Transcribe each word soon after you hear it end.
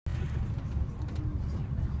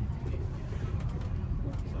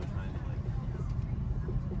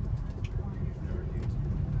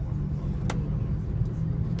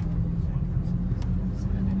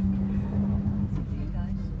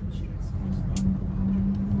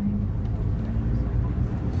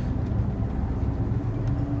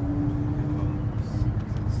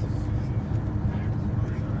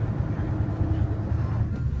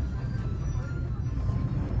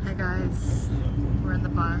us. We're in the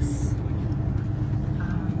bus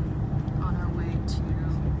on our way to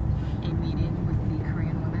a meeting with the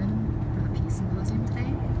Korean women for the Peace Symposium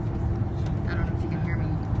today. I don't know if you can hear me.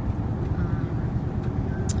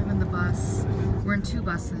 I'm in the bus. We're in two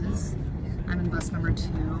buses. I'm in bus number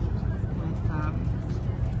 2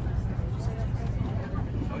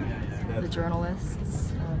 with the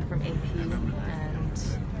journalists from AP and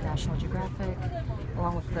National Geographic,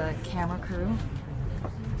 along with the camera crew.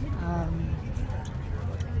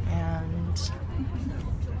 And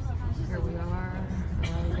here we are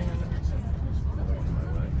arriving.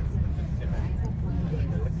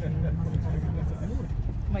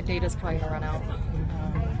 My data's probably gonna run out,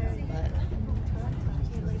 but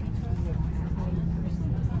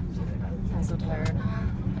I'm so tired.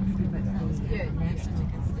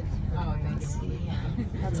 Let's see.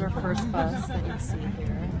 That's our first bus that you see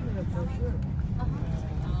here.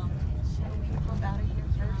 Pop out of here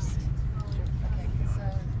first. Okay, so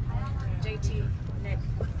JT, Nick,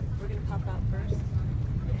 we're gonna pop out first.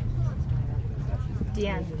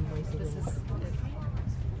 Deanne, this is it.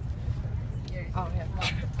 Oh yeah.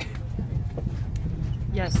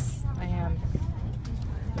 Yes, I am.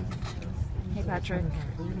 Hey Patrick.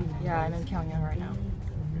 Yeah, I'm in Pyongyang right now.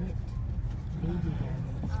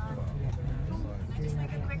 Just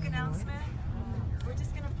make a quick announcement. We're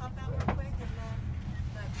just going to pop out real quick, and then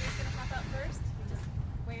the crew's going to pop out first. Just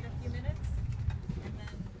wait a few minutes, and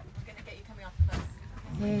then we're going to get you coming off the bus.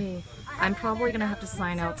 Hey, I'm probably going to have to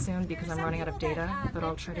sign out soon because I'm running out of data, but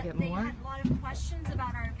I'll try to get more. They had a lot of questions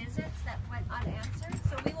about our visits that went unanswered,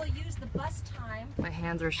 so we will use the bus time. My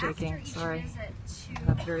hands are shaking, after each sorry. visit to I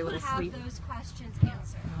have very little sleep. have those questions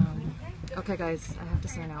answered. Okay guys, I have to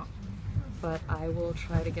sign out. But I will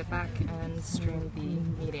try to get back and stream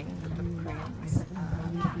the meeting with the Koreans.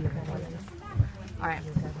 Alright.